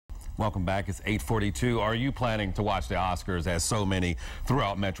Welcome back. It's 8:42. Are you planning to watch the Oscars, as so many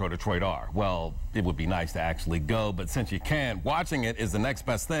throughout Metro Detroit are? Well, it would be nice to actually go, but since you can't, watching it is the next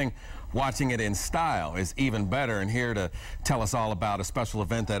best thing. Watching it in style is even better. And here to tell us all about a special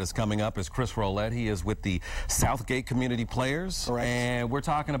event that is coming up is Chris Roulette. He is with the Southgate Community Players. Correct. And we're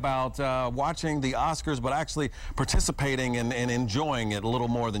talking about watching the Oscars, but actually participating and enjoying it a little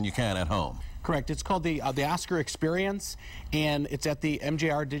more than you can at home. Correct. It's called the Oscar Experience, and it's at the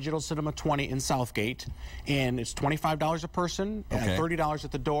MJR Digital Cinema 20 in Southgate, and it's $25 a person, Okay. $30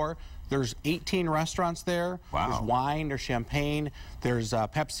 at the door. There's 18 restaurants there. Wow. There's wine, there's champagne, there's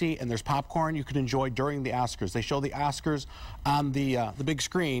Pepsi, and there's popcorn you can enjoy during the Oscars. They show the Oscars on the big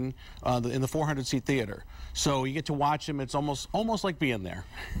screen in the 400-seat theater. So you get to watch them. It's almost like being there.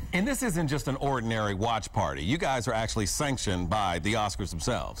 And this isn't just an ordinary watch party. You guys are actually sanctioned by the Oscars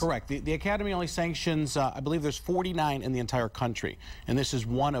themselves. Correct. The Academy only sanctions, I believe there's 49 in the entire country, and this is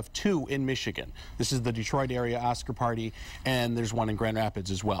one of 2 in Michigan. This is the Detroit area Oscar party, and there's one in Grand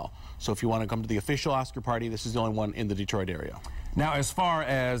Rapids as well. So if you want to come to the official Oscar party, this is the only one in the Detroit area. Now, as far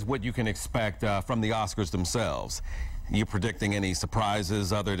as what you can expect from the Oscars themselves, you predicting any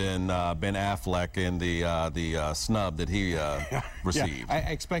surprises other than Ben Affleck and the snub that he received? Yeah, I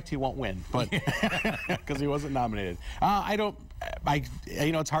expect he won't win, but because he wasn't nominated. You know,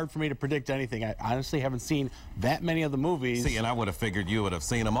 it's hard for me to predict anything. I honestly haven't seen that many of the movies. See, and I would have figured you would have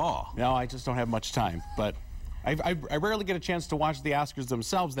seen them all. No, I just don't have much time, but I rarely get a chance to watch the Oscars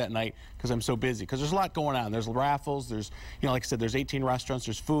themselves that night because I'm so busy. Because there's a lot going on. There's raffles. There's, you know, like I said, there's 18 restaurants.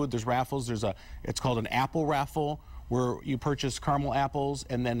 There's food. There's raffles. It's called an apple raffle, where you purchase caramel apples,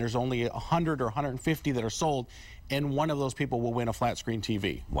 and then there's only 100 or 150 that are sold, and one of those people will win a flat screen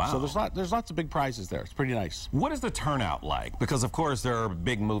TV. Wow. So there's lots of big prizes there. It's pretty nice. What is the turnout like? Because, of course, there are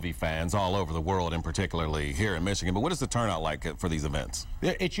big movie fans all over the world, and particularly here in Michigan. But what is the turnout like for these events?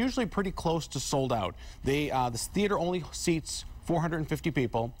 It's usually pretty close to sold out. This theater only seats 450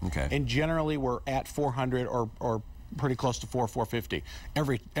 people, okay, and generally we're at 400 or pretty close to 450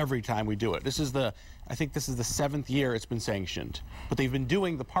 every time we do it. I think this is the 7th year it's been sanctioned, but they've been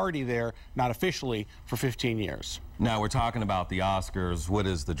doing the party there, not officially, for 15 years. Now we're talking about the Oscars. What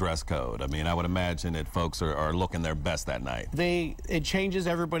is the dress code? I mean, I would imagine that folks are looking their best that night. It changes.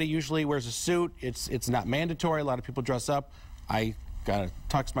 Everybody usually wears a suit. It's not mandatory. A lot of people dress up. I gotta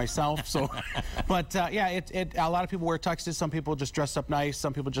tux myself, so but yeah, a lot of people wear tuxes. Some people just dress up nice.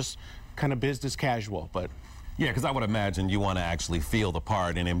 Some people just kind of business casual, but yeah, because I would imagine you want to actually feel the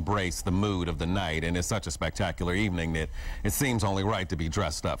part and embrace the mood of the night, and it's such a spectacular evening that it seems only right to be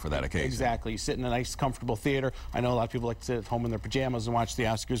dressed up for that occasion. Exactly. You sit in a nice, comfortable theater. I know a lot of people like to sit at home in their pajamas and watch the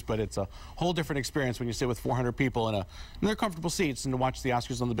Oscars, but it's a whole different experience when you sit with 400 people in their comfortable seats and to watch the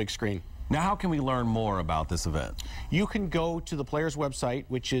Oscars on the big screen. Now, how can we learn more about this event? You can go to the players' website,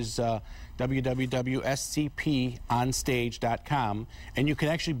 which is www.scponstage.com, and you can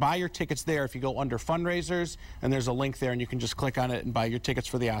actually buy your tickets there if you go under fundraisers, and there's a link there, and you can just click on it and buy your tickets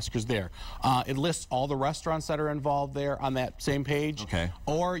for the Oscars there. It lists all the restaurants that are involved there on that same page. Okay.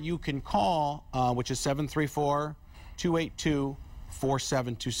 Or you can call, which is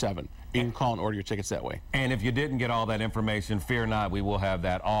 734-282-4727. You can call and order your tickets that way. And if you didn't get all that information, fear not, we will have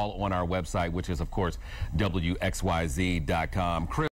that all on our website, which is, of course, WXYZ.com. Chris